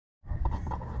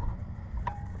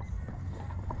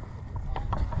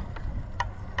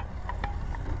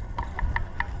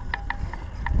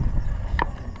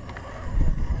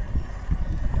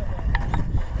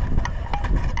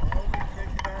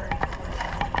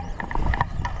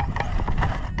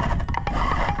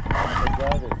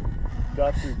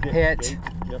hit. Gate.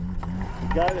 Yep. The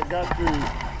guy that got through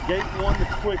gate 1 the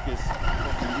quickest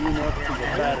lean up to the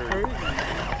battery.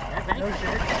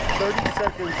 30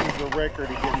 seconds is the record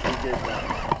of getting through gate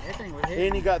 1.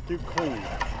 And he got through clean.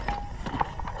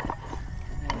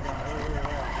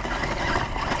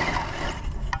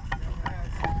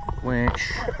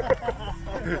 Winch.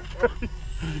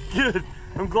 Good.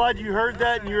 I'm glad you heard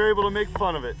that and you were able to make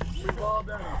fun of it. We've all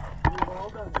done it. We've all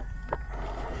done it.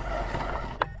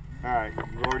 Alright,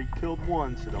 you already killed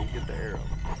one, so don't get the arrow.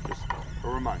 Just a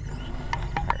reminder.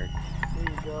 There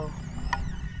you go.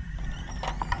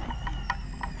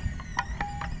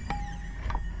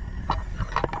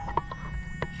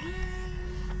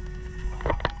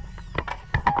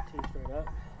 Two straight up.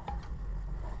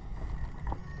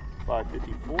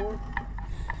 554.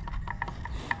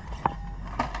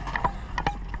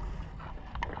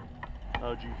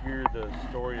 Did you hear the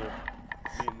story of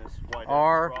seeing this white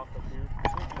rock up here?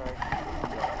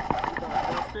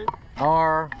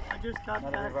 R. I just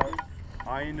got back.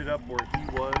 I ended up where he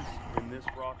was, and this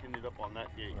rock ended up on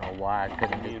that gate. I don't know why I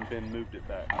couldn't Me and Ben moved it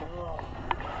back.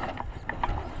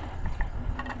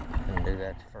 couldn't do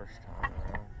that the first time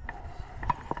around.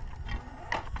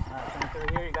 Alright, come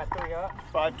through here. You got 3 up.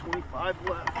 525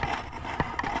 left.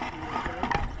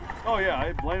 Oh yeah,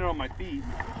 I landed on my feet.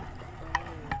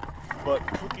 But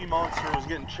Cookie Monster was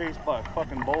getting chased by a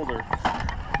fucking boulder.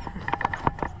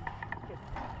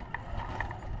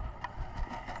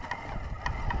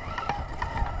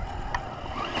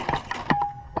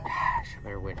 Gosh, I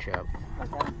better winch up. Like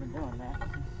I've been doing that.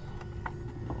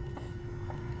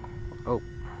 Oh.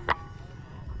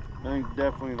 I think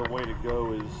definitely the way to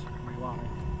go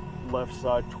is left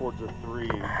side towards a 3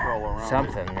 and crawl around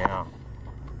Something, yeah.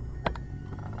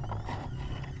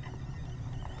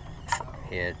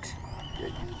 Hit.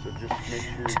 it. So just make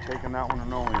sure you're taking that one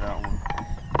and only that one.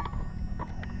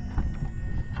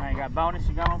 Alright, you got bonus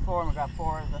you're going for, and we got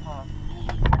 4 as the hook.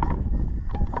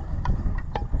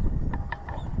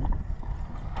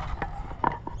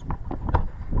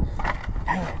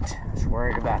 Dang it. I was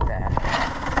worried about that.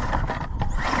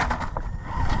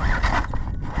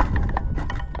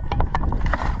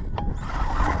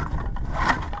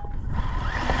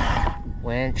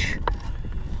 Winch.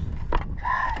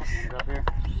 Gosh. Get up here.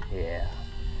 Yeah.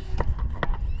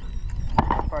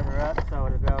 Further up, so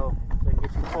it'll go, so it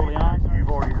gets you fully on. You've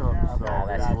already hooked, so No,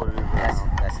 that's what it is right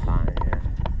now. that's fine, yeah.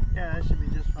 Yeah, that should be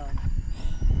just fine.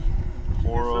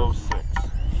 406.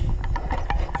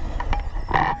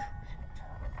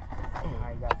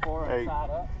 Alright, you got 4 Hey. side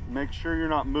up. Make sure you're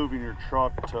not moving your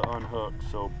truck to unhook,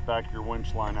 so back your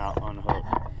winch line out, unhook.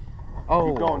 Oh.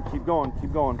 Keep going, keep going,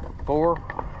 keep going. 4. Go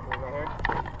right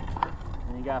here.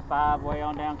 And you got 5 way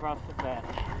on down across the fat.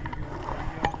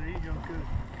 There you go, good,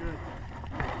 good.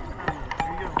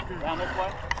 There you go, good. Down this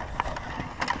way.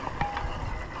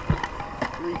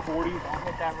 340. Don't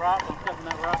hit that rock, don't step in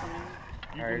that rock.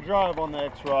 You can drive on the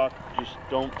X rock, just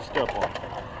don't step on it.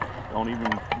 Don't even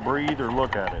breathe or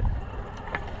look at it.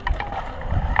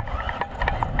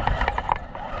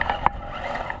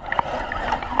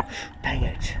 Dang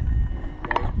it.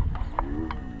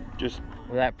 Just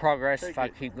Will that progress Take if I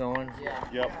it. keep going? Yeah.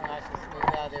 Yep. Nice and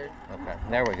smooth out there. Okay,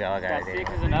 there we go. I got Got it 6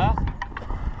 in. is enough.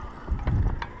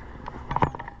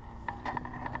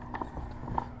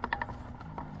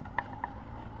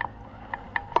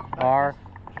 R.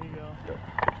 There you go.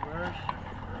 Reverse.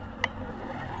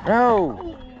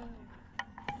 No!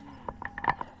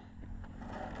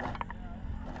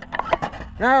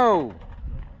 No!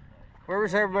 Where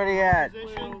was everybody at?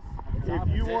 Position.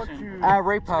 if you want to.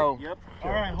 Repo. Yep.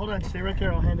 All right, hold on. Stay right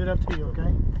there. I'll hand it up to you,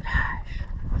 okay? Gosh.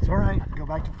 That's all right. Go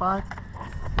back to 5.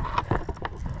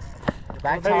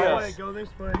 Back Go Hey, this tires. way. Go this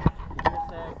way.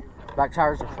 Back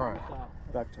tires are front.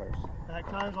 Back tires. Back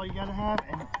tires, all you gotta have,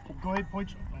 and go ahead,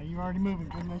 point. You're already moving.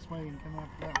 Come this way and come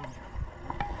after that one.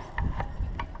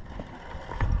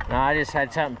 No, I just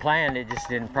had something planned. It just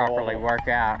didn't properly work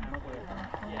out.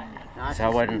 So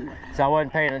I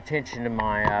wasn't paying attention to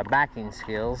my backing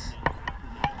skills.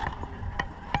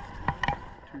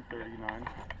 239.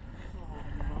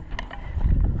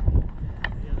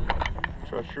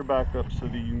 Trust your backup so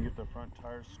that you can get the front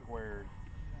tires squared.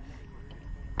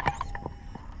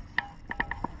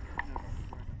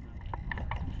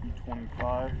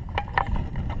 $225.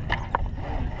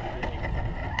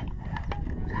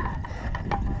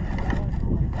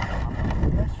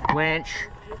 Winch.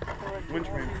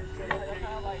 Winchman.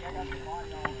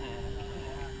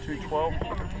 212.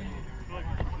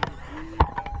 Alright.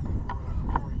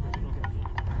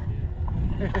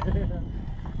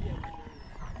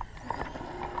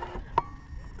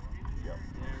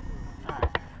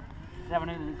 7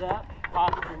 is up.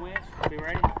 Possible winch. be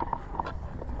ready.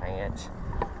 Dang it.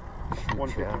 Shoot,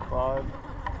 155.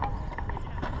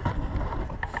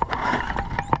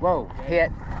 Whoa, hit.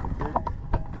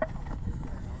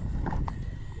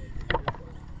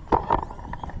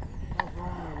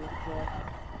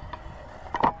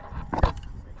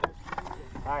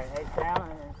 Alright, head down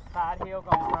and then side heel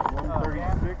going across the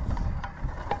 136.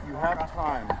 You have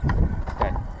time.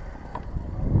 Okay.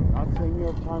 Not saying you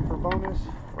have time for bonus,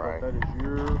 Right. but that is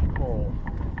your call.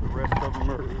 The rest of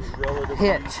them are relatively...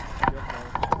 Hit.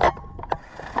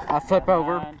 I flip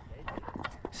over.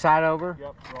 Side over.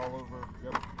 Yep, roll over.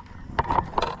 Yep.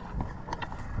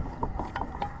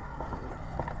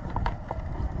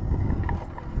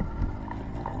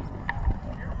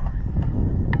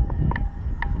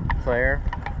 Clear.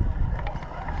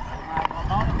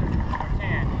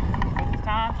 What's the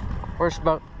time? Where's the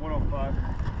boat? 105.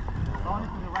 Bonus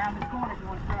is around this corner if you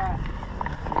want to try.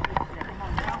 Yeah, come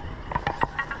on now.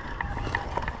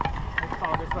 Let's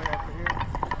fall this way after here.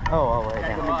 Oh, all the way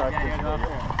Gotta down. go up, yeah, gotta go up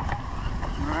there.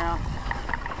 Turn around.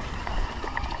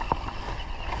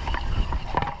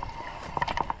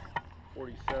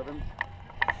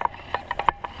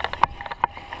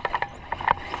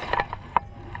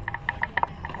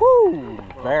 Woo!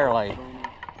 Barely.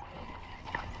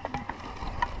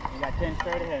 You got 10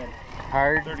 straight ahead.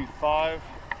 Hard. 35.